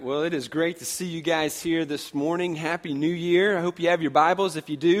Well, it is great to see you guys here this morning. Happy New Year. I hope you have your Bibles. If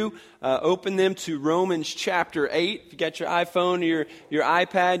you do, open them to Romans chapter 8. If you got your iPhone or your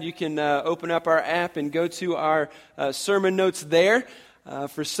iPad, you can open up our app and go to our sermon notes there.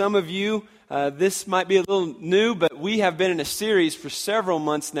 For some of you, this might be a little new, but we have been in a series for several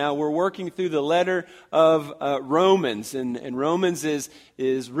months now. We're working through the letter of Romans, and Romans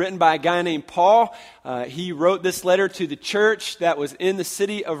is written by a guy named Paul. He wrote this letter to the church that was in the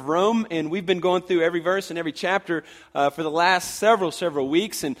city of Rome, and we've been going through every verse and every chapter for the last several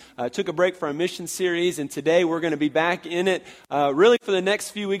weeks, and took a break for our mission series, and today we're going to be back in it. Really, for the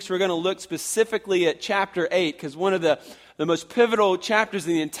next few weeks, we're going to look specifically at chapter 8, because one of the most pivotal chapters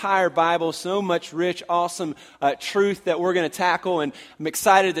in the entire Bible, so much rich, awesome truth that we're going to tackle, and I'm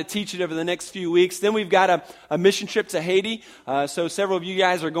excited to teach it over the next few weeks. Then we've got a mission trip to Haiti, so several of you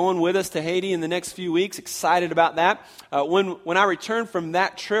guys are going with us to Haiti in the next few weeks. Excited about that. When I return from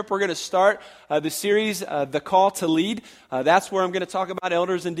that trip, we're going to start the series, The Call to Lead. That's where I'm going to talk about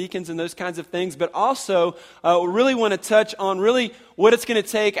elders and deacons and those kinds of things, but also we really want to touch on really what it's going to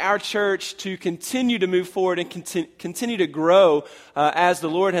take our church to continue to move forward and continue to grow as the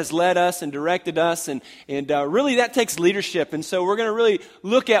Lord has led us and directed us, and really that takes leadership. And so we're going to really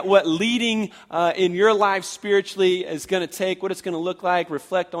look at what leading in your life spiritually is going to take, what it's going to look like,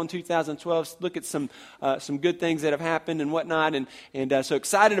 reflect on 2012, look at some good things that have happened and whatnot, and so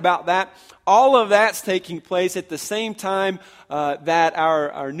excited about that. All of that's taking place at the same time that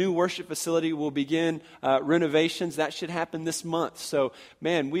our new worship facility will begin renovations. That should happen this month. So,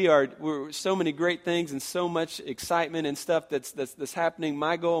 man, we're so many great things and so much excitement and stuff that's happening.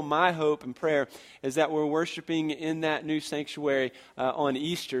 My goal, my hope, and prayer is that we're worshiping in that new sanctuary on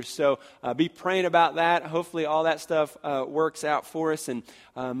Easter. So, be praying about that. Hopefully, all that stuff works out for us. And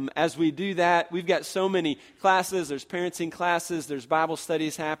as we do that, we've got so many classes. There's parenting classes. There's Bible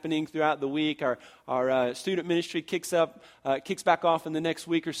studies happening throughout the week. Our student ministry kicks back off in the next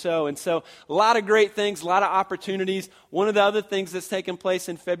week or so. And so a lot of great things, a lot of opportunities. One of the other things that's taking place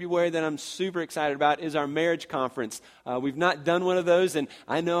in February that I'm super excited about is our marriage conference. We've not done one of those, and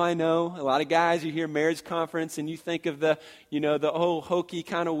I know a lot of guys, you hear marriage conference and you think of the whole hokey,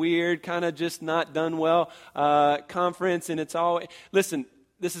 kind of weird, kind of just not done well conference, and it's all, listen,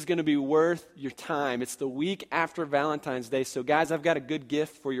 this is going to be worth your time. It's the week after Valentine's Day. So guys, I've got a good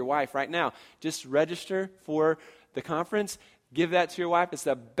gift for your wife right now. Just register for the conference. Give that to your wife. It's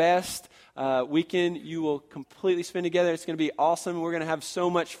the best weekend you will completely spend together. It's going to be awesome. We're going to have so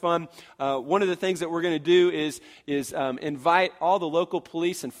much fun. One of the things that we're going to do is invite all the local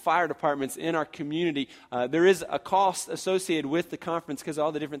police and fire departments in our community. There is a cost associated with the conference because of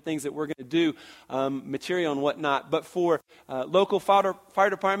all the different things that we're going to do, material and whatnot. But for local fire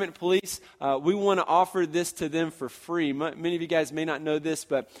department, police, we want to offer this to them for free. Many of you guys may not know this,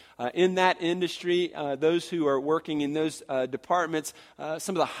 but in that industry, those who are working in those departments,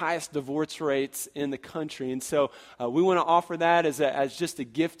 some of the highest divorce rates in the country. And so we want to offer that as just a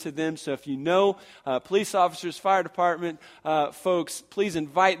gift to them. So if you know police officers, fire department folks, please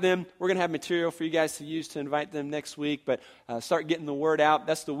invite them. We're going to have material for you guys to use to invite them next week, but start getting the word out.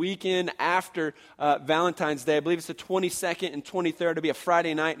 That's the weekend after Valentine's Day. I believe it's the 22nd and 23rd. It'll be a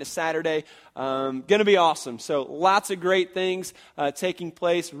Friday night and a Saturday. Going to be awesome. So lots of great things taking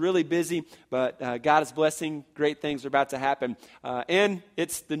place, really busy, but God is blessing. Great things are about to happen. And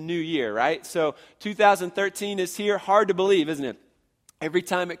it's the new year, right? So 2013 is here. Hard to believe, isn't it? Every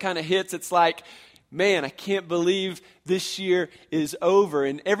time it kind of hits, it's like, man, I can't believe this year is over.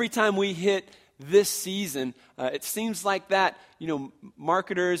 And every time we hit this season, it seems like that,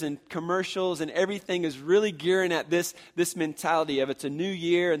 marketers and commercials and everything is really gearing at this mentality of it's a new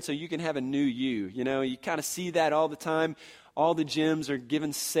year, and so you can have a new you. You kind of see that all the time. All the gyms are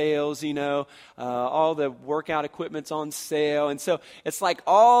giving sales, all the workout equipment's on sale. And so it's like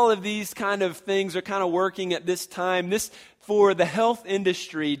all of these kind of things are kind of working at this time. For the health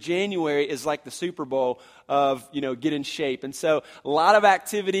industry, January is like the Super Bowl of, get in shape. And so a lot of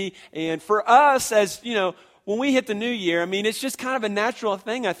activity. And for us, as, when we hit the new year, it's just kind of a natural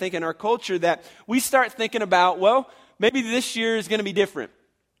thing, I think, in our culture that we start thinking about, well, maybe this year is going to be different.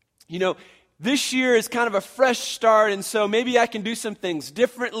 This year is kind of a fresh start, and so maybe I can do some things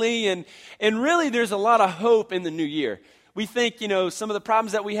differently. And really, there's a lot of hope in the new year. We think, some of the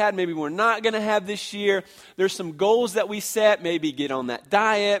problems that we had, maybe we're not going to have this year. There's some goals that we set, maybe get on that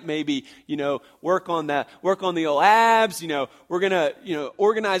diet, maybe, work on the old abs, we're going to,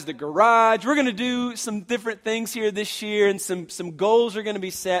 organize the garage. We're going to do some different things here this year, and some goals are going to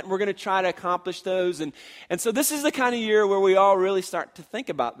be set, and we're going to try to accomplish those. And so this is the kind of year where we all really start to think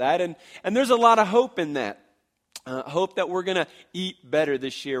about that, and there's a lot of hope in that. Hope that we're going to eat better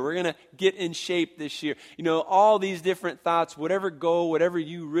this year. We're going to get in shape this year. All these different thoughts, whatever goal, whatever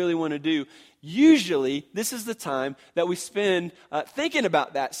you really want to do. Usually, this is the time that we spend thinking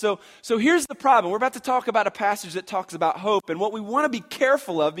about that. So here's the problem. We're about to talk about a passage that talks about hope. And what we want to be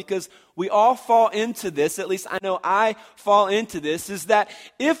careful of, because we all fall into this, at least I know I fall into this, is that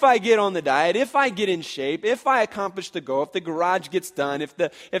if I get on the diet, if I get in shape, if I accomplish the goal, if the garage gets done, if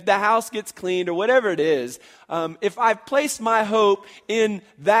the house gets cleaned or whatever it is, if I place my hope in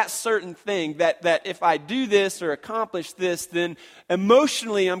that certain thing, that if I do this or accomplish this, then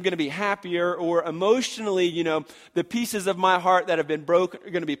emotionally I'm going to be happier, or emotionally, the pieces of my heart that have been broken are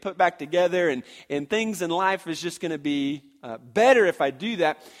going to be put back together, and things in life is just going to be better if I do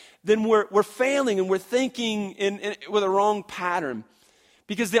that, then we're failing and we're thinking with a wrong pattern.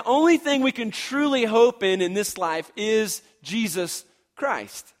 Because the only thing we can truly hope in this life is Jesus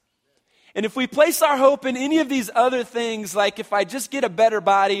Christ. And if we place our hope in any of these other things, like if I just get a better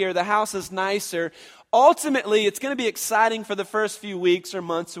body or the house is nicer, ultimately it's going to be exciting for the first few weeks or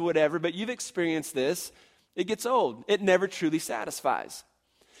months or whatever, but you've experienced this. It gets old. It never truly satisfies.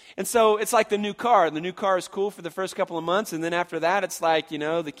 And so it's like the new car. The new car is cool for the first couple of months, and then after that it's like,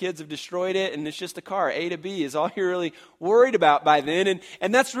 the kids have destroyed it, and it's just a car. A to B is all you're really worried about by then.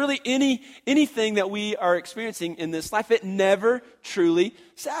 And that's really anything that we are experiencing in this life. It never truly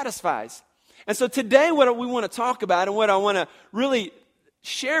satisfies. And so today what we want to talk about, and what I want to really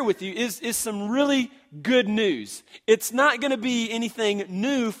share with you, is some really good news. It's not going to be anything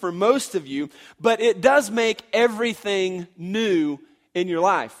new for most of you, but it does make everything new in your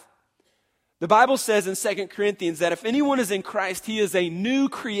life. The Bible says in 2 Corinthians that if anyone is in Christ, he is a new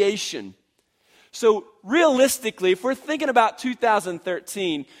creation. So realistically, if we're thinking about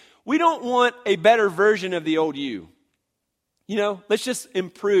 2013, we don't want a better version of the old you. Let's just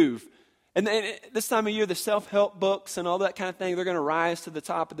improve. And this time of year, the self-help books and all that kind of thing, they're going to rise to the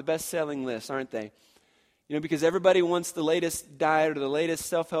top of the best-selling list, aren't they? Because everybody wants the latest diet or the latest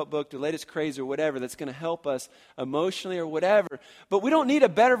self-help book, the latest craze or whatever that's going to help us emotionally or whatever. But we don't need a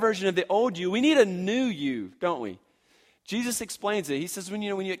better version of the old you. We need a new you, don't we? Jesus explains it. He says, when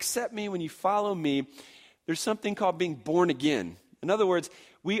you accept me, when you follow me, there's something called being born again. In other words,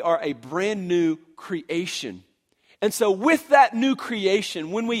 we are a brand new creation. And so with that new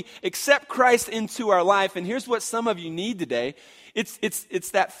creation, when we accept Christ into our life, and here's what some of you need today, it's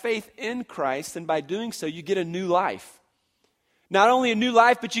that faith in Christ, and by doing so, you get a new life. Not only a new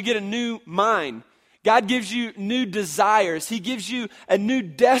life, but you get a new mind. God gives you new desires. He gives you a new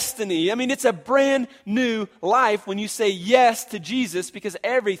destiny. It's a brand new life when you say yes to Jesus, because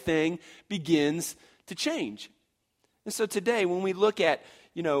everything begins to change. And so today, when we look at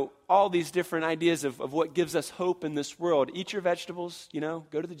all these different ideas of what gives us hope in this world. Eat your vegetables,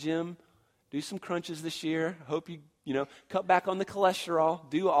 go to the gym, do some crunches this year. Hope you cut back on the cholesterol,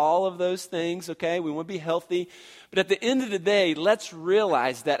 do all of those things, okay? We want to be healthy. But at the end of the day, let's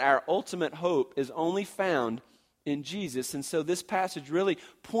realize that our ultimate hope is only found in Jesus. And so this passage really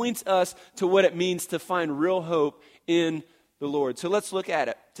points us to what it means to find real hope in the Lord. So let's look at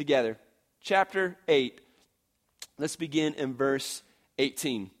it together. Chapter 8, let's begin in verse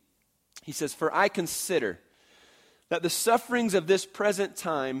 18. He says, "For I consider that the sufferings of this present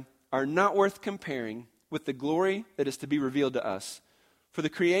time are not worth comparing with the glory that is to be revealed to us. For the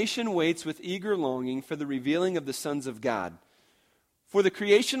creation waits with eager longing for the revealing of the sons of God. For the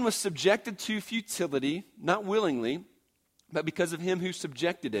creation was subjected to futility, not willingly, but because of him who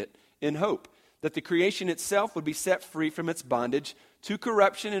subjected it, in hope that the creation itself would be set free from its bondage to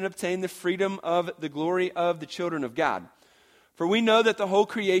corruption and obtain the freedom of the glory of the children of God. For we know that the whole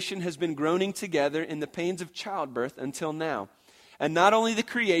creation has been groaning together in the pains of childbirth until now. And not only the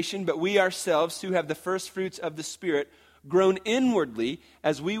creation, but we ourselves who have the first fruits of the Spirit groan inwardly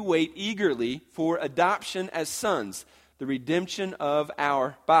as we wait eagerly for adoption as sons, the redemption of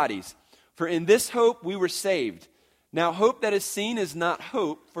our bodies. For in this hope we were saved. Now hope that is seen is not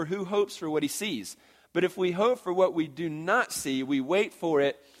hope, for who hopes for what he sees? But if we hope for what we do not see, we wait for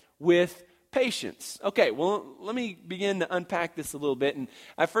it with patience." Okay, well, let me begin to unpack this a little bit. And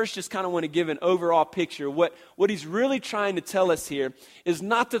I first just kind of want to give an overall picture. What he's really trying to tell us here is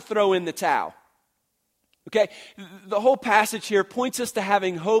not to throw in the towel. Okay, the whole passage here points us to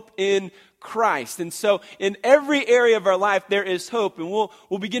having hope in Christ. And so in every area of our life, there is hope. And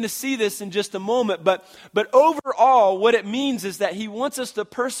we'll begin to see this in just a moment. But overall, what it means is that he wants us to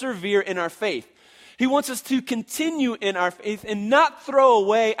persevere in our faith. He wants us to continue in our faith and not throw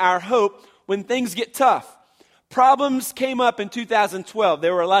away our hope when things get tough. Problems came up in 2012.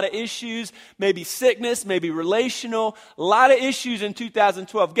 There were a lot of issues, maybe sickness, maybe relational, a lot of issues in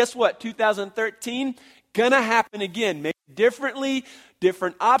 2012. Guess what? 2013 gonna happen again, maybe differently,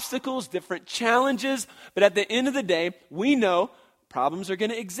 different obstacles, different challenges, but at the end of the day, we know problems are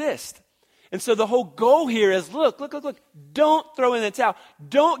gonna exist. And so the whole goal here is, look, don't throw in the towel.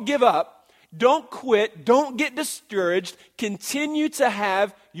 Don't give up. Don't quit. Don't get discouraged. Continue to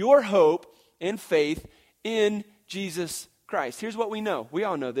have your hope and faith in Jesus Christ. Here's what we know. We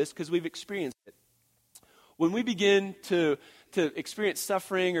all know this because we've experienced it. When we begin to experience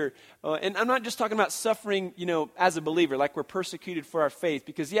suffering, and I'm not just talking about suffering, as a believer, like we're persecuted for our faith,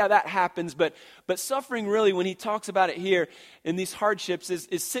 because that happens, but suffering really, when he talks about it here in these hardships,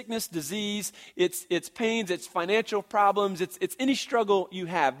 is sickness, disease, it's pains, it's financial problems, it's any struggle you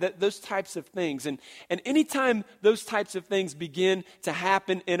have, those types of things. And anytime those types of things begin to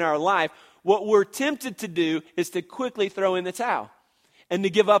happen in our life, what we're tempted to do is to quickly throw in the towel and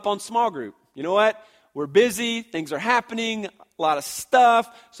to give up on small group. You know what? We're busy, things are happening, a lot of stuff,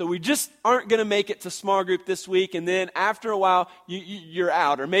 so we just aren't going to make it to small group this week, and then after a while, you're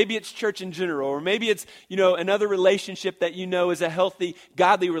out. Or maybe it's church in general, or maybe it's, another relationship that is a healthy,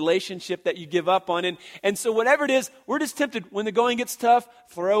 godly relationship that you give up on. And so whatever it is, we're just tempted, when the going gets tough,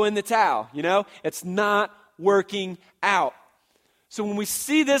 throw in the towel, It's not working out. So when we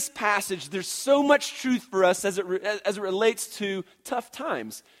see this passage, there's so much truth for us as it relates to tough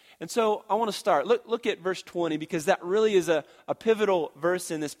times. And so I want to start. Look at verse 20, because that really is a pivotal verse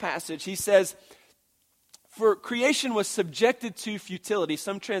in this passage. He says, for creation was subjected to futility.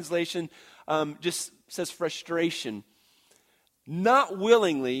 Some translation just says frustration. Not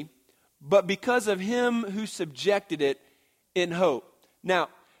willingly, but because of him who subjected it in hope. Now,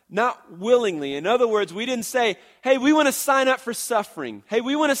 not willingly. In other words, we didn't say, hey, we want to sign up for suffering. Hey,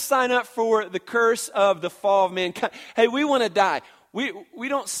 we want to sign up for the curse of the fall of mankind. Hey, we want to die. We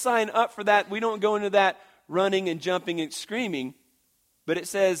don't sign up for that. We don't go into that running and jumping and screaming. But it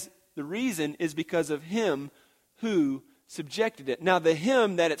says the reason is because of him who subjected it. Now, the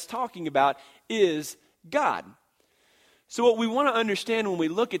him that it's talking about is God. So what we want to understand when we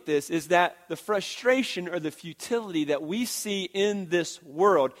look at this is that the frustration or the futility that we see in this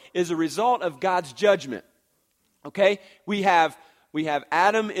world is a result of God's judgment. Okay? We have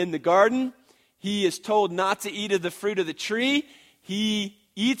Adam in the garden. He is told not to eat of the fruit of the tree. He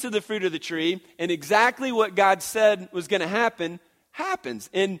eats of the fruit of the tree, and exactly what God said was going to happen, happens.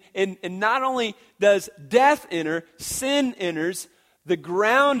 And not only does death enter, sin enters, the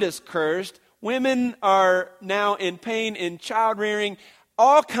ground is cursed, women are now in pain in child rearing,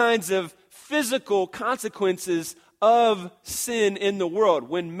 all kinds of physical consequences of sin in the world.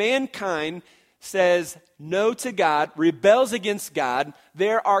 When mankind says no to God, rebels against God,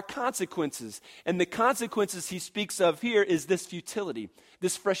 there are consequences. And the consequences he speaks of here is this futility,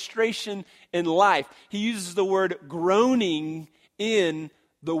 this frustration in life. He uses the word groaning in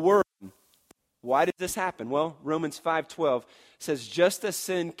the world. Why did this happen? Well, Romans 5:12 says, just as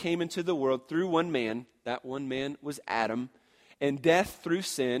sin came into the world through one man, that one man was Adam, and death through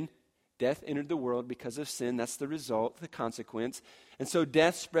sin, death entered the world because of sin. That's the result, the consequence. And so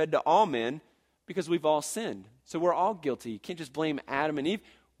death spread to all men, because we've all sinned. So we're all guilty. You can't just blame Adam and Eve.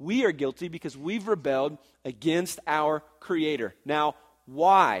 We are guilty because we've rebelled against our Creator. Now,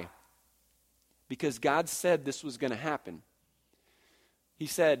 why? Because God said this was going to happen. He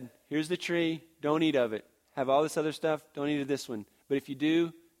said, here's the tree, don't eat of it. Have all this other stuff, don't eat of this one. But if you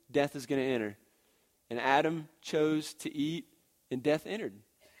do, death is going to enter. And Adam chose to eat, and death entered.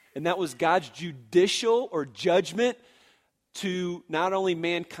 And that was God's judicial or judgment to not only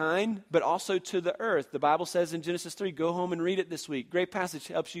mankind, but also to the earth. The Bible says in Genesis 3, go home and read it this week. Great passage,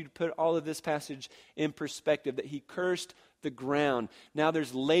 helps you to put all of this passage in perspective, that he cursed the ground. Now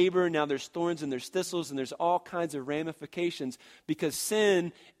there's labor, now there's thorns and there's thistles, and there's all kinds of ramifications because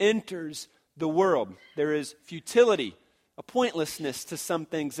sin enters the world. There is futility, a pointlessness to some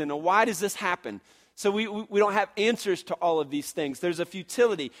things. And why does this happen? So we don't have answers to all of these things. There's a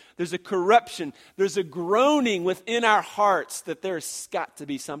futility. There's a corruption. There's a groaning within our hearts that there's got to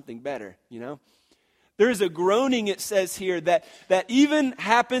be something better, There's a groaning, it says here, that even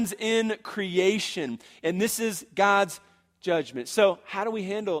happens in creation. And this is God's judgment. So how do we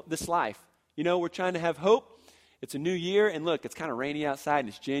handle this life? We're trying to have hope. It's a new year, and look, it's kind of rainy outside, and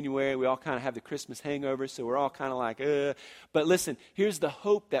it's January. We all kind of have the Christmas hangover, so we're all kind of like, But listen, here's the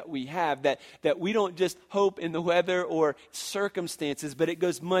hope that we have, that we don't just hope in the weather or circumstances, but it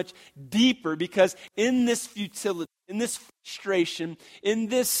goes much deeper, because in this futility, in this frustration, in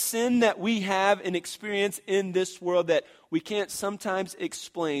this sin that we have and experience in this world that we can't sometimes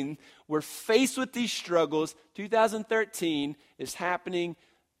explain, we're faced with these struggles. 2013 is happening.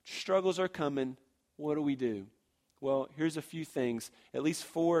 Struggles are coming. What do? Well, here's a few things, at least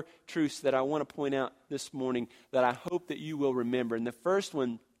 4 truths that I want to point out this morning that I hope that you will remember. And the first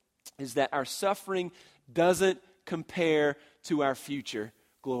one is that our suffering doesn't compare to our future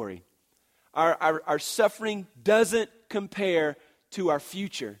glory. Our suffering doesn't compare to our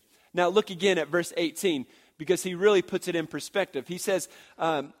future. Now look again at verse 18, because he really puts it in perspective. He says,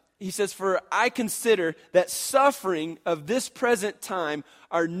 "For I consider that suffering of this present time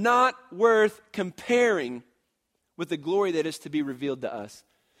are not worth comparing with the glory that is to be revealed to us."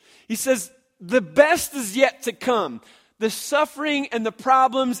 He says, the best is yet to come. The suffering and the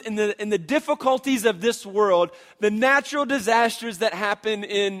problems and the difficulties of this world, the natural disasters that happen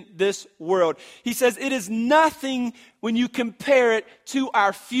in this world. He says it is nothing when you compare it to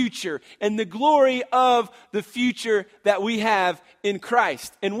our future and the glory of the future that we have in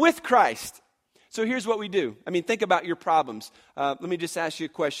Christ and with Christ. So here's what we do. I mean, think about your problems. Let me just ask you a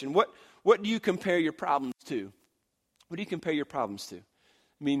question. What do you compare your problems to? What do you compare your problems to?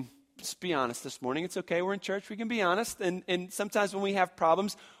 I mean, just be honest this morning. It's okay. We're in church. We can be honest. And sometimes when we have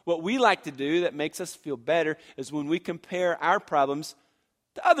problems, what we like to do that makes us feel better is when we compare our problems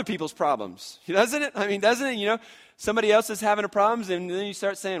to other people's problems. Doesn't it? I mean, doesn't it? You know, somebody else is having a problem, and then you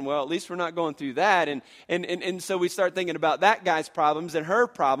start saying, well, at least we're not going through that. And so we start thinking about that guy's problems and her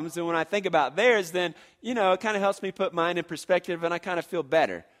problems. And when I think about theirs, then, you know, it kind of helps me put mine in perspective, and I kind of feel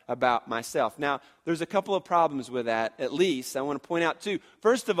better about myself. Now, there's a couple of problems with that, at least. I want to point out two.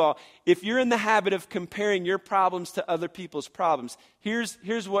 First of all, if you're in the habit of comparing your problems to other people's problems, here's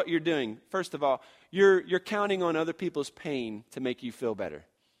what you're doing. First of all, you're counting on other people's pain to make you feel better.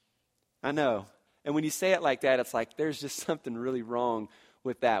 I know. And when you say it like that, it's like there's just something really wrong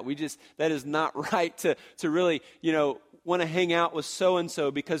with that. That is not right to really, you know, want to hang out with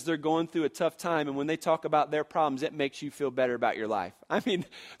so-and-so because they're going through a tough time, and when they talk about their problems, it makes you feel better about your life. I mean,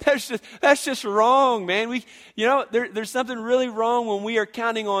 that's just wrong, man. There's something really wrong when we are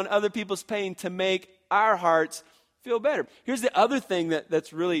counting on other people's pain to make our hearts feel better. Here's the other thing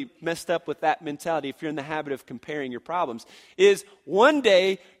that's really messed up with that mentality, if you're in the habit of comparing your problems, is one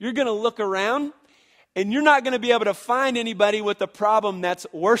day you're going to look around and you're not going to be able to find anybody with a problem that's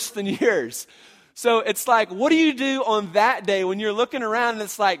worse than yours. So it's like, what do you do on that day when you're looking around and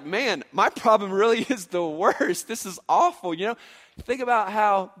it's like, man, my problem really is the worst. This is awful. You know, think about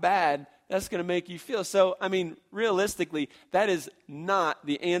how bad that's going to make you feel. So, I mean, realistically, that is not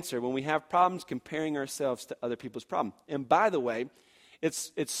the answer when we have problems comparing ourselves to other people's problems. And by the way,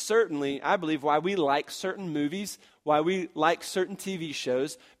 it's certainly, I believe, why we like certain movies, why we like certain TV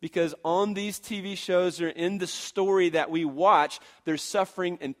shows, because on these TV shows or in the story that we watch, there's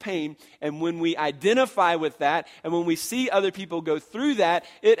suffering and pain. And when we identify with that, and when we see other people go through that,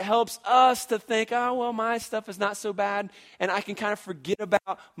 it helps us to think, oh, well, my stuff is not so bad, and I can kind of forget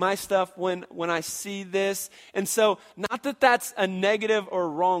about my stuff when I see this. And so, not that that's a negative or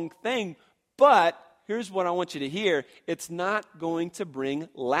wrong thing, but here's what I want you to hear. It's not going to bring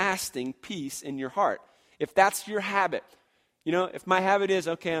lasting peace in your heart. If that's your habit, you know, if my habit is,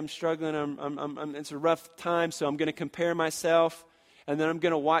 okay, I'm struggling, it's a rough time, so I'm going to compare myself, and then I'm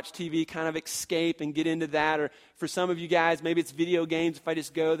going to watch TV, kind of escape and get into that. Or for some of you guys, maybe it's video games. If I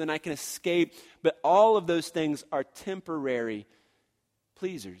just go, then I can escape. But all of those things are temporary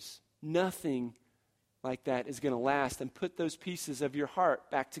pleasers. Nothing like that is going to last and put those pieces of your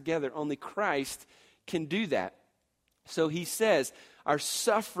heart back together. Only Christ can do that. So he says our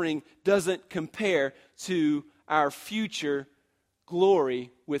suffering doesn't compare to our future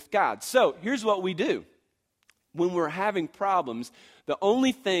glory with God. So here's what we do. When we're having problems, the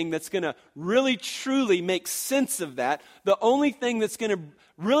only thing that's going to really truly make sense of that, the only thing that's going to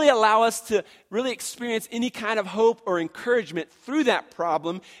really allow us to really experience any kind of hope or encouragement through that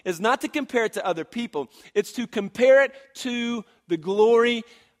problem is not to compare it to other people. It's to compare it to the glory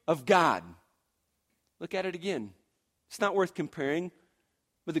of God. Look at it again. It's not worth comparing,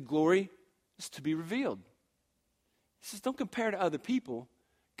 but the glory is to be revealed. He says, don't compare it to other people.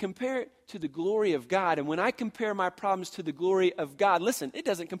 Compare it to the glory of God. And when I compare my problems to the glory of God, listen, it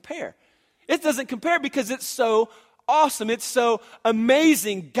doesn't compare. It doesn't compare because it's so awesome. It's so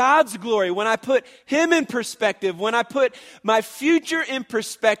amazing. God's glory. When I put Him in perspective, when I put my future in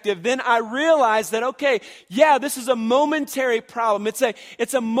perspective, then I realize that, okay, yeah, this is a momentary problem.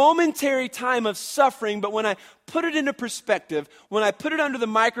 It's a momentary time of suffering, but when I put it into perspective, when I put it under the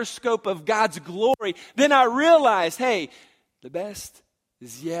microscope of God's glory, then I realize, hey, the best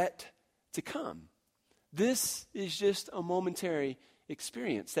is yet to come. This is just a momentary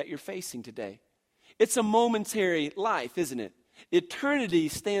experience that you're facing today. It's a momentary life, isn't it? Eternity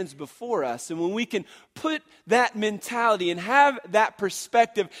stands before us. And when we can put that mentality and have that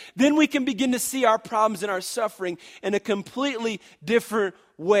perspective, then we can begin to see our problems and our suffering in a completely different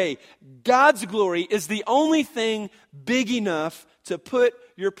way. God's glory is the only thing big enough to put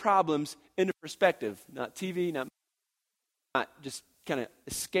your problems into perspective. Not TV, not just kind of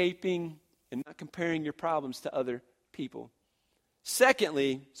escaping and not comparing your problems to other people.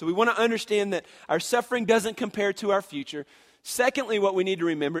 Secondly, so we want to understand that our suffering doesn't compare to our future. Secondly, what we need to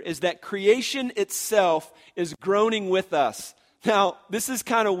remember is that creation itself is groaning with us. Now, this is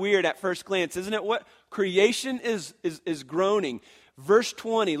kind of weird at first glance, isn't it? What creation is groaning. Verse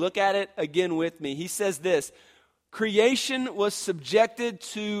 20, look at it again with me. He says this, creation was subjected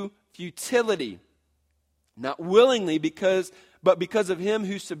to futility, not willingly, but because of him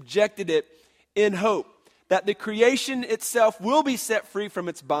who subjected it in hope, that the creation itself will be set free from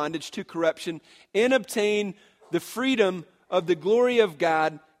its bondage to corruption and obtain the freedom of the glory of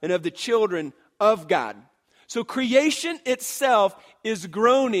God and of the children of God. So creation itself is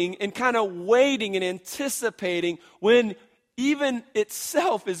groaning and kind of waiting and anticipating when even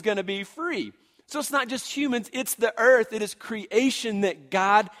itself is going to be free. So it's not just humans, it's the earth, it is creation that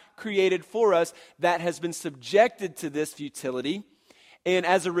God created for us that has been subjected to this futility. And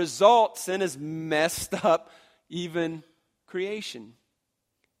as a result, sin has messed up even creation.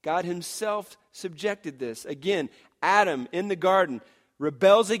 God himself subjected this. Again, Adam in the garden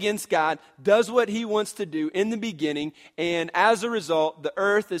rebels against God, does what he wants to do in the beginning, and as a result, the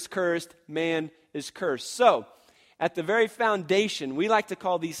earth is cursed, man is cursed. So, at the very foundation, we like to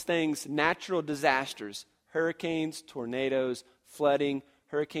call these things natural disasters. Hurricanes, tornadoes, flooding,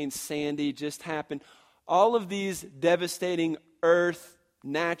 Hurricane Sandy just happened. All of these devastating earth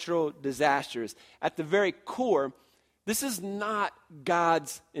natural disasters. At the very core, this is not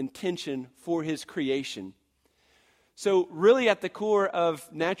God's intention for his creation. So really at the core of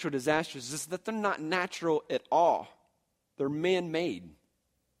natural disasters is that they're not natural at all. They're man-made.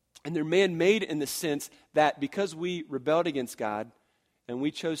 And they're man-made in the sense that because we rebelled against God and we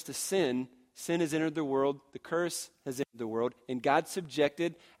chose to sin, sin has entered the world, the curse has entered the world, and God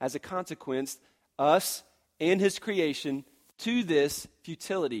subjected, as a consequence, us and his creation to this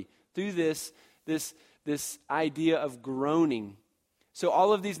futility, through this idea of groaning. So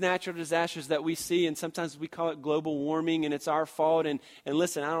all of these natural disasters that we see, and sometimes we call it global warming, and it's our fault. And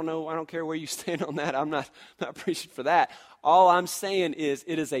listen, I don't care where you stand on that. I'm not preaching for that. All I'm saying is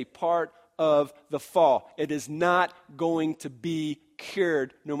it is a part of the fall. It is not going to be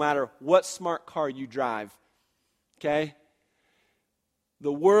cured no matter what smart car you drive. Okay?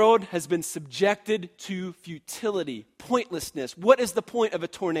 The world has been subjected to futility, pointlessness. What is the point of a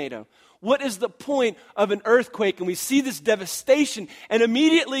tornado? What is the point of an earthquake? And we see this devastation, and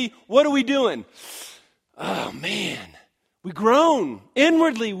immediately, what are we doing? Oh, man. We groan.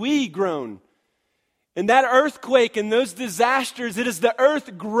 Inwardly, we groan. And that earthquake and those disasters, it is the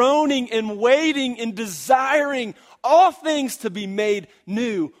earth groaning and waiting and desiring all things to be made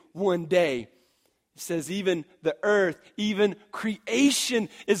new one day. It says even the earth, even creation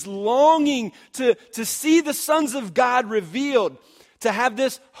is longing to see the sons of God revealed, to have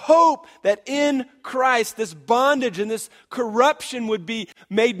this hope that in Christ, this bondage and this corruption would be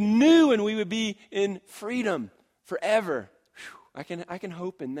made new and we would be in freedom forever. Whew, I can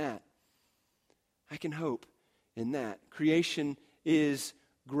hope in that. I can hope in that. Creation is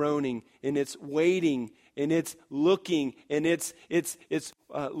groaning and it's waiting and it's looking and it's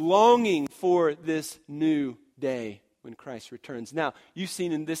longing for this new day when Christ returns. Now, you've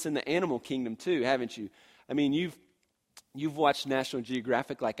seen this in the animal kingdom too, haven't you? I mean, you've watched National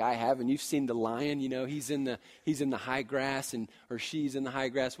Geographic like I have, and you've seen the lion. You know, he's in the high grass, or she's in the high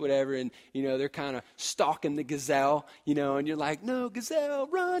grass, whatever. And you know, they're kind of stalking the gazelle. You know, and you're like, no, gazelle,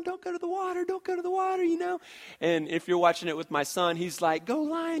 run! Don't go to the water! Don't go to the water! You know. And if you're watching it with my son, he's like, go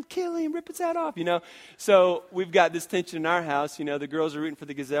lion, kill him, rip its head off. You know. So we've got this tension in our house. You know, the girls are rooting for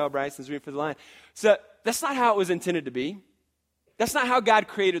the gazelle, Bryson's rooting for the lion. So that's not how it was intended to be. That's not how God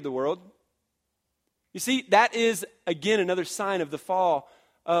created the world. You see, that is, again, another sign of the fall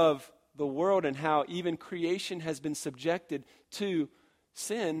of the world and how even creation has been subjected to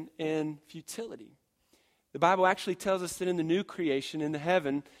sin and futility. The Bible actually tells us that in the new creation, in the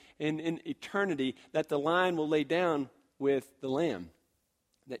heaven, and in eternity, that the lion will lay down with the lamb.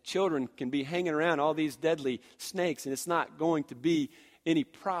 That children can be hanging around all these deadly snakes, and it's not going to be any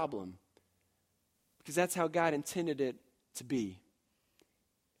problem. Because that's how God intended it to be.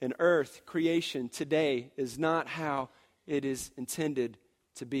 And earth, creation today is not how it is intended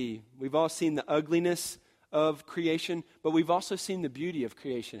to be. We've all seen the ugliness of creation, but we've also seen the beauty of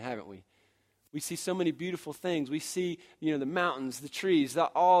creation, haven't we? We see so many beautiful things. We see, the mountains, the trees,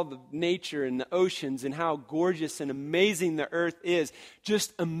 all the nature and the oceans and how gorgeous and amazing the earth is.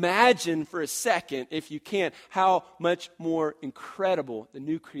 Just imagine for a second, if you can, how much more incredible the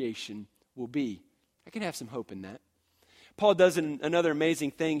new creation will be. I can have some hope in that. Paul does another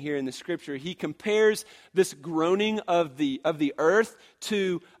amazing thing here in the scripture. He compares this groaning of the earth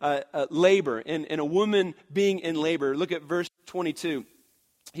to labor and a woman being in labor. Look at verse 22.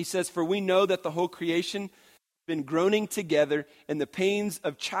 He says, "For we know that the whole creation has been groaning together in the pains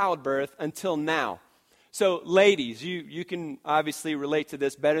of childbirth until now." So ladies, you can obviously relate to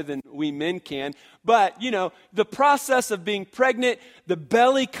this better than we men can. But, the process of being pregnant, the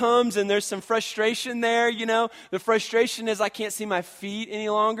belly comes and there's some frustration there, The frustration is I can't see my feet any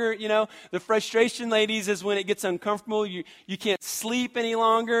longer, The frustration, ladies, is when it gets uncomfortable. You can't sleep any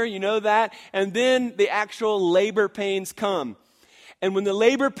longer, you know that. And then the actual labor pains come. And when the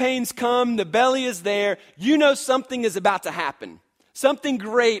labor pains come, the belly is there, something is about to happen. Something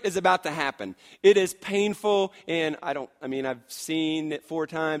great is about to happen. It is painful, and I've seen it 4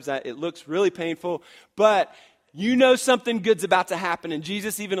 times. It looks really painful, but something good's about to happen. And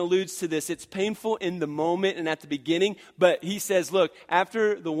Jesus even alludes to this. It's painful in the moment and at the beginning, but he says, look,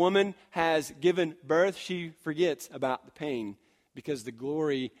 after the woman has given birth, she forgets about the pain because the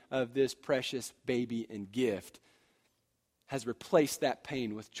glory of this precious baby and gift has replaced that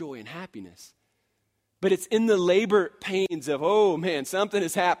pain with joy and happiness. But it's in the labor pains of, oh man, something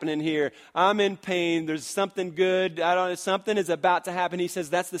is happening here. I'm in pain. There's something good. Something is about to happen. He says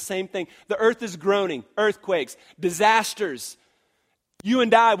that's the same thing. The earth is groaning, earthquakes, disasters. You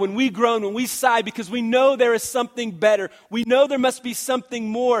and I, when we groan, when we sigh, because we know there is something better. We know there must be something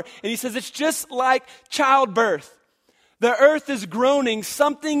more. And he says it's just like childbirth. The earth is groaning.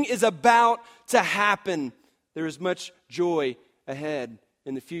 Something is about to happen. There is much joy ahead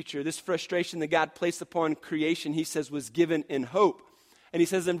in the future. This frustration that God placed upon creation, he says, was given in hope. And he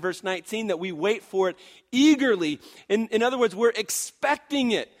says in verse 19 that we wait for it eagerly. In other words, we're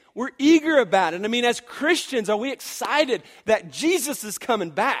expecting it. We're eager about it. As Christians, are we excited that Jesus is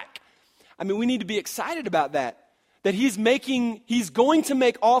coming back? We need to be excited about that. That he's going to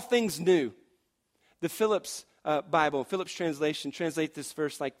make all things new. The Phillips Bible, Phillips translation, translate this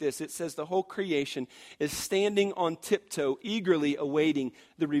verse like this. It says the whole creation is standing on tiptoe, eagerly awaiting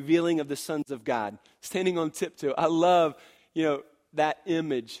the revealing of the sons of God. Standing on tiptoe. I love, that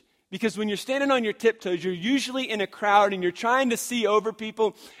image. Because when you're standing on your tiptoes, you're usually in a crowd and you're trying to see over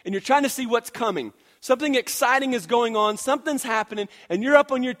people and you're trying to see what's coming. Something exciting is going on, something's happening, and you're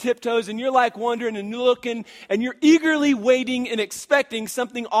up on your tiptoes and you're like wondering and looking and you're eagerly waiting and expecting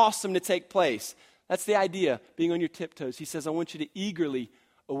something awesome to take place. That's the idea, being on your tiptoes. He says, I want you to eagerly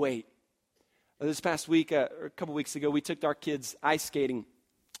await. This past week, or a couple weeks ago, we took our kids ice skating.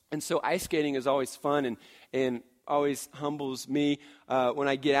 And so ice skating is always fun and always humbles me when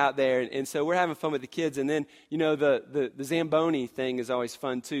I get out there. And so we're having fun with the kids. And then, the Zamboni thing is always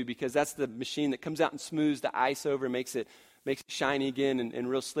fun too, because that's the machine that comes out and smooths the ice over and makes it shiny again and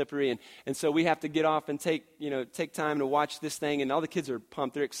real slippery. And so we have to get off and take time to watch this thing. And all the kids are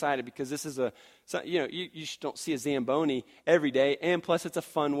pumped. They're excited because this is you just don't see a Zamboni every day. And plus it's a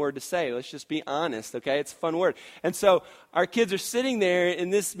fun word to say. Let's just be honest, okay? It's a fun word. And so our kids are sitting there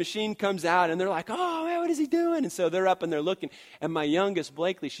and this machine comes out and they're like, oh man, what is he doing? And so they're up and they're looking. And my youngest,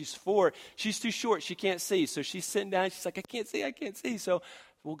 Blakely, she's 4. She's too short. She can't see. So she's sitting down. She's like, I can't see. So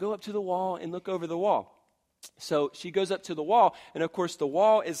we'll go up to the wall and look over the wall. So she goes up to the wall, and of course the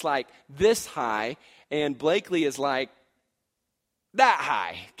wall is like this high, and Blakely is like that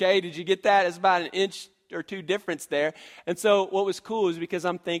high. Okay, did you get that? It's about an inch or 2 difference there. And so what was cool is because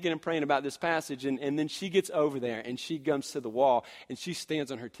I'm thinking and praying about this passage, and then she gets over there, and she comes to the wall, and she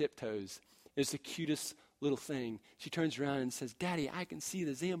stands on her tiptoes. It's the cutest little thing. She turns around and says, Daddy, I can see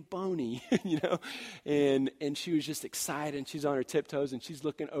the Zamboni, and she was just excited, and she's on her tiptoes, and she's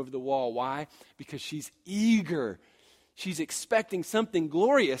looking over the wall. Why? Because she's eager. She's expecting something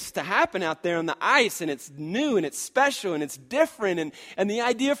glorious to happen out there on the ice, and it's new, and it's special, and it's different, and the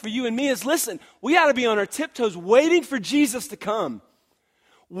idea for you and me is, listen, we ought to be on our tiptoes waiting for Jesus to come.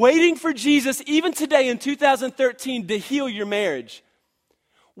 Waiting for Jesus, even today in 2013, to heal your marriage.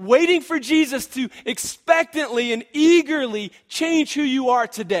 Waiting for Jesus to expectantly and eagerly change who you are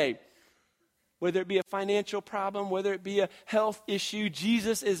today. Whether it be a financial problem, whether it be a health issue,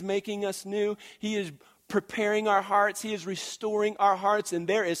 Jesus is making us new. He is preparing our hearts. He is restoring our hearts. And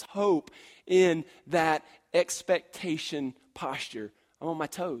there is hope in that expectation posture. I'm on my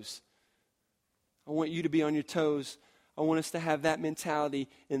toes. I want you to be on your toes. I want us to have that mentality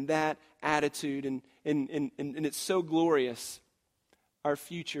and that attitude. And it's so glorious. Our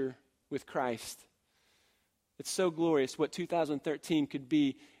future with Christ. It's so glorious what 2013 could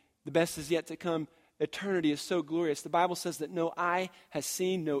be. The best is yet to come. Eternity is so glorious. The Bible says that no eye has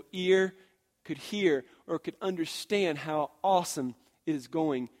seen, no ear could hear or could understand how awesome it is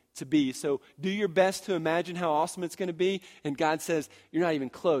going to be. So do your best to imagine how awesome it's going to be. And God says, you're not even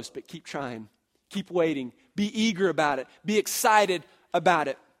close, but keep trying. Keep waiting. Be eager about it. Be excited about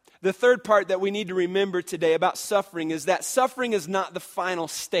it. The third part that we need to remember today about suffering is that suffering is not the final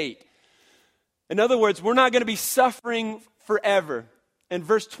state. In other words, we're not going to be suffering forever. In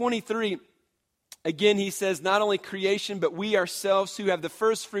verse 23, again, he says, not only creation, but we ourselves who have the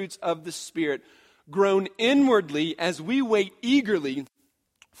first fruits of the Spirit, groan inwardly as we wait eagerly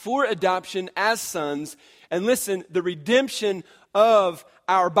for adoption as sons, and listen, the redemption of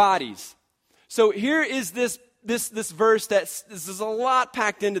our bodies. So here is this verse there's a lot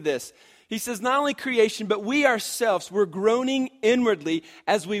packed into this. He says, not only creation, but we ourselves, we're groaning inwardly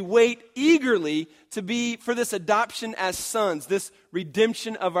as we wait eagerly for this adoption as sons, this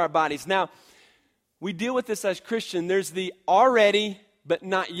redemption of our bodies. Now, we deal with this as Christian. There's the already but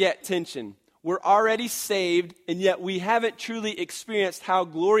not yet tension. We're already saved, and yet we haven't truly experienced how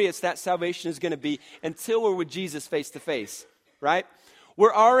glorious that salvation is going to be until we're with Jesus face to face, right?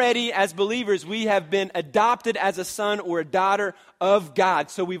 We're already, as believers, we have been adopted as a son or a daughter of God.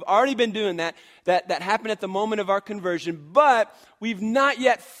 So we've already been doing that. That happened at the moment of our conversion, but we've not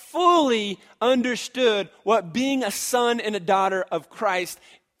yet fully understood what being a son and a daughter of Christ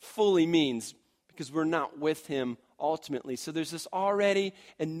fully means, because we're not with him ultimately. So there's this already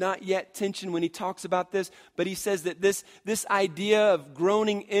and not yet tension when he talks about this, but he says that this idea of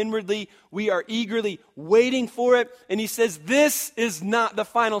groaning inwardly, we are eagerly waiting for it, and he says this is not the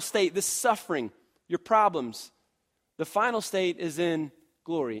final state, this suffering, your problems. The final state is in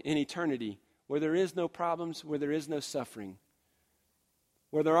glory, in eternity, where there is no problems, where there is no suffering,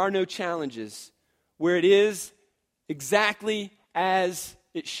 where there are no challenges, where it is exactly as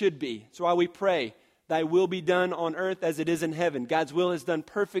it should be. That's why we pray, thy will be done on earth as it is in heaven. God's will is done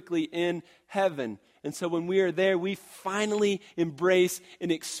perfectly in heaven. And so when we are there, we finally embrace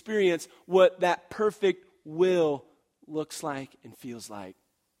and experience what that perfect will looks like and feels like.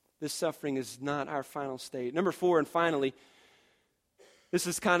 This suffering is not our final state. Number 4, and finally, this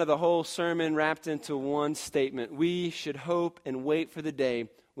is kind of the whole sermon wrapped into one statement. We should hope and wait for the day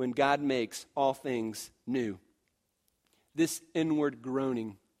when God makes all things new. This inward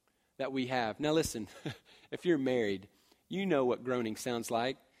groaning that we have. Now listen, if you're married, you know what groaning sounds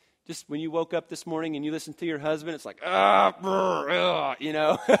like. Just when you woke up this morning and you listen to your husband, it's like, you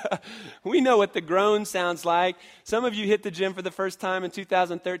know. We know what the groan sounds like. Some of you hit the gym for the first time in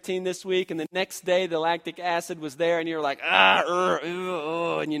 2013 this week, and the next day the lactic acid was there, and you're like,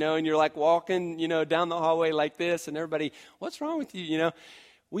 and you know, and you're like walking, you know, down the hallway like this, and everybody, what's wrong with you, you know?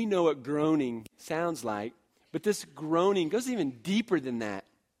 We know what groaning sounds like, but this groaning goes even deeper than that.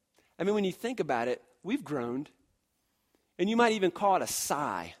 I mean, when you think about it, we've groaned, and you might even call it a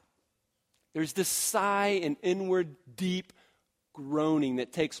sigh. There's this sigh and inward deep groaning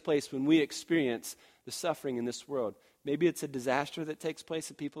that takes place when we experience the suffering in this world. Maybe it's a disaster that takes place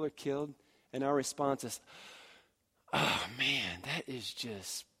and people are killed, and our response is, oh man, that is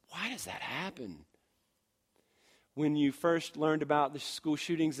just, why does that happen? When you first learned about the school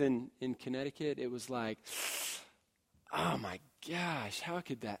shootings in Connecticut, it was like, oh my gosh, how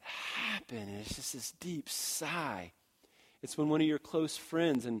could that happen? And it's just this deep sigh. It's when one of your close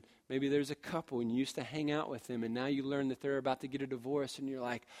friends, and maybe there's a couple, and you used to hang out with them, and now you learn that they're about to get a divorce, and you're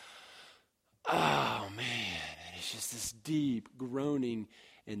like, oh man, and it's just this deep groaning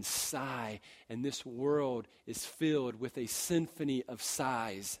and sigh, and this world is filled with a symphony of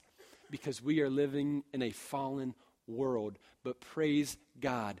sighs because we are living in a fallen world. But praise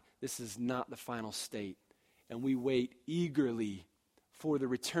God, this is not the final state. And we wait eagerly for the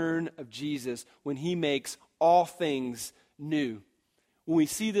return of Jesus when he makes all things new. When we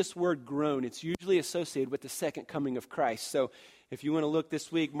see this word groan, it's usually associated with the second coming of Christ. So if you want to look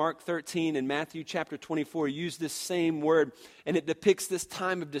this week, Mark 13 and Matthew chapter 24 use this same word, and it depicts this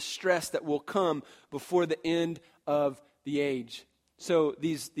time of distress that will come before the end of the age. So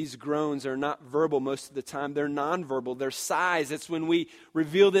these groans are not verbal most of the time. They're nonverbal. They're sighs. It's when we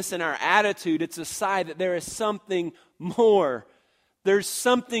reveal this in our attitude. It's a sigh that there is something more. There's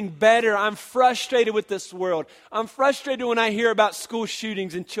something better. I'm frustrated with this world. I'm frustrated when I hear about school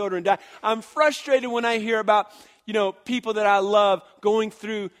shootings and children die. I'm frustrated when I hear about, people that I love going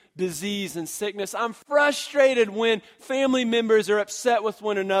through disease and sickness. I'm frustrated when family members are upset with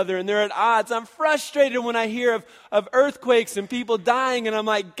one another and they're at odds. I'm frustrated when I hear of earthquakes and people dying, and I'm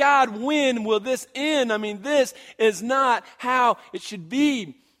like, God, when will this end? I mean, this is not how it should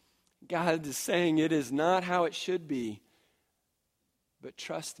be. God is saying it is not how it should be. But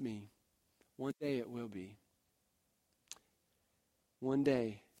trust me, one day it will be. One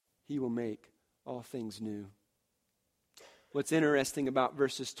day he will make all things new. What's interesting about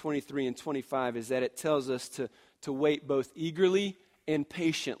verses 23 and 25 is that it tells us to wait both eagerly and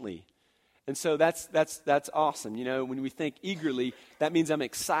patiently. And so that's awesome. You know, when we think eagerly, that means I'm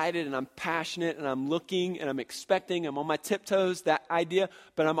excited and I'm passionate and I'm looking and I'm expecting, I'm on my tiptoes, that idea,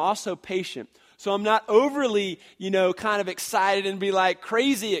 but I'm also patient. So I'm not overly, kind of excited and be like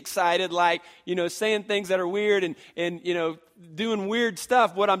crazy excited, like, saying things that are weird and doing weird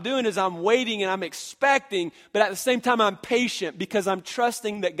stuff. What I'm doing is I'm waiting and I'm expecting, but at the same time I'm patient because I'm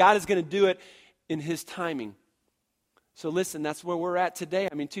trusting that God is going to do it in his timing. So listen, that's where we're at today.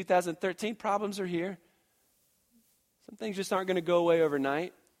 2013 problems are here. Some things just aren't going to go away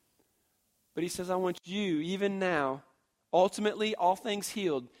overnight. But he says, I want you, even now, ultimately all things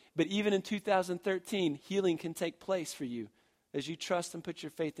healed, but even in 2013, healing can take place for you as you trust and put your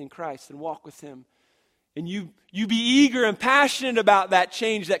faith in Christ and walk with him. And you be eager and passionate about that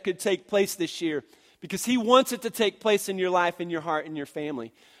change that could take place this year because he wants it to take place in your life, in your heart, in your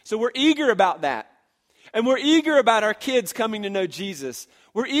family. So we're eager about that. And we're eager about our kids coming to know Jesus.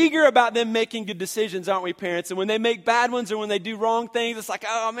 We're eager about them making good decisions, aren't we, parents? And when they make bad ones or when they do wrong things, it's like,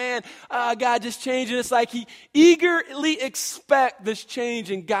 oh man, God just changed. And it's like he eagerly expect this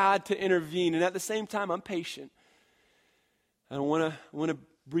change and God to intervene. And at the same time, I'm patient. I want to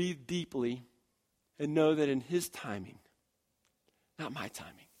breathe deeply and know that in his timing, not my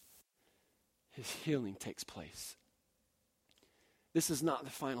timing, his healing takes place. This is not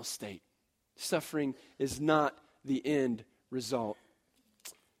the final state. Suffering is not the end result.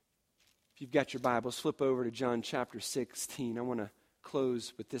 If you've got your Bibles, flip over to John chapter 16. I want to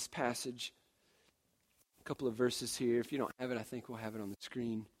close with this passage. A couple of verses here. If you don't have it, I think we'll have it on the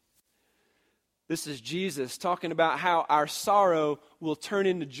screen. This is Jesus talking about how our sorrow will turn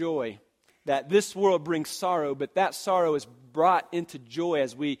into joy. That this world brings sorrow, but that sorrow is brought into joy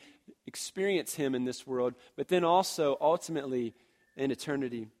as we experience him in this world, but then also ultimately in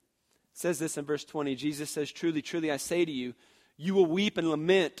eternity. It says this in verse 20. Jesus says, truly, truly, I say to you, you will weep and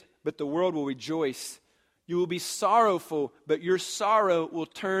lament, but the world will rejoice. You will be sorrowful, but your sorrow will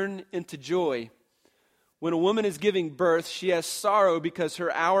turn into joy. When a woman is giving birth, she has sorrow because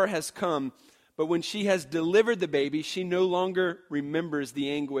her hour has come. But when she has delivered the baby, she no longer remembers the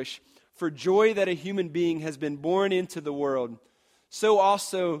anguish for joy that a human being has been born into the world. So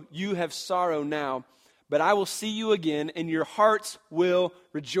also you have sorrow now. But I will see you again, and your hearts will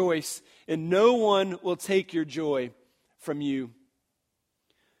rejoice, and no one will take your joy from you.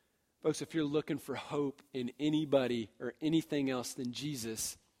 Folks, if you're looking for hope in anybody or anything else than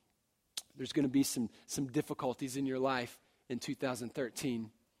Jesus, there's going to be some difficulties in your life in 2013.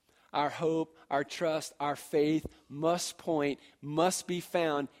 Our hope, our trust, our faith must be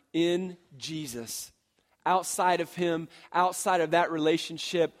found in Jesus. Outside of him, outside of that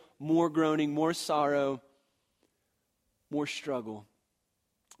relationship, more groaning, more sorrow, more struggle.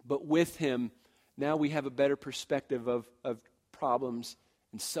 But with him, now we have a better perspective of problems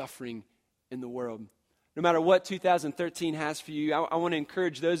and suffering in the world. No matter what 2013 has for you, I want to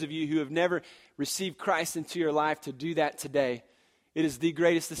encourage those of you who have never received Christ into your life to do that today. It is the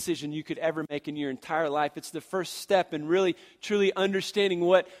greatest decision you could ever make in your entire life. It's the first step in really, truly understanding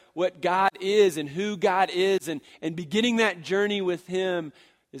what God is and who God is and beginning that journey with him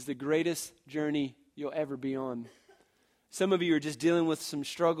is the greatest journey you'll ever be on. Some of you are just dealing with some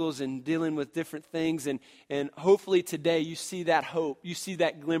struggles and dealing with different things, and hopefully today you see that hope, you see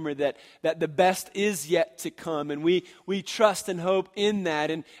that glimmer that the best is yet to come, and we trust and hope in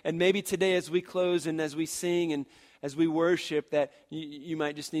that, and maybe today as we close and as we sing and as we worship that you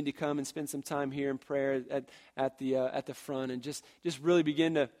might just need to come and spend some time here in prayer at the front and just really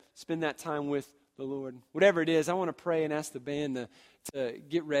begin to spend that time with the Lord. Whatever it is, I want to pray and ask the band to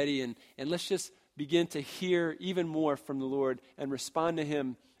get ready and let's just begin to hear even more from the Lord and respond to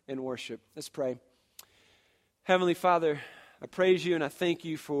him in worship. Let's pray. Heavenly Father, I praise you and I thank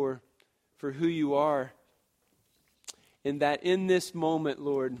you for who you are. And that in this moment,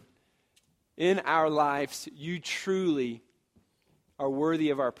 Lord, in our lives, you truly are worthy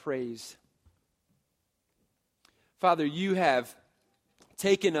of our praise. Father, you have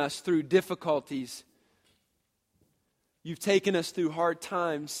taken us through difficulties. You've taken us through hard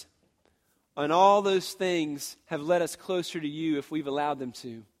times. And all those things have led us closer to you if we've allowed them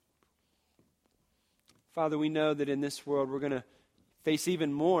to. Father, we know that in this world we're going to face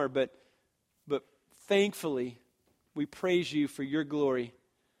even more, but thankfully we praise you for your glory.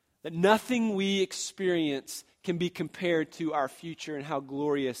 That nothing we experience can be compared to our future and how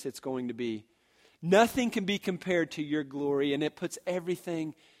glorious it's going to be. Nothing can be compared to your glory, and it puts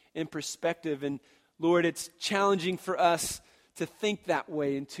everything in perspective. And Lord, it's challenging for us to think that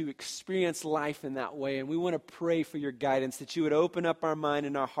way and to experience life in that way. And we want to pray for your guidance, that you would open up our mind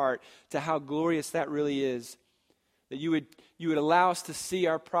and our heart to how glorious that really is. That you would allow us to see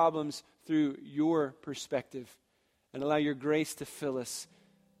our problems through your perspective and allow your grace to fill us.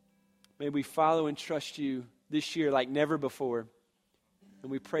 May we follow and trust you this year like never before.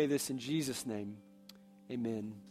 And we pray this in Jesus' name. Amen.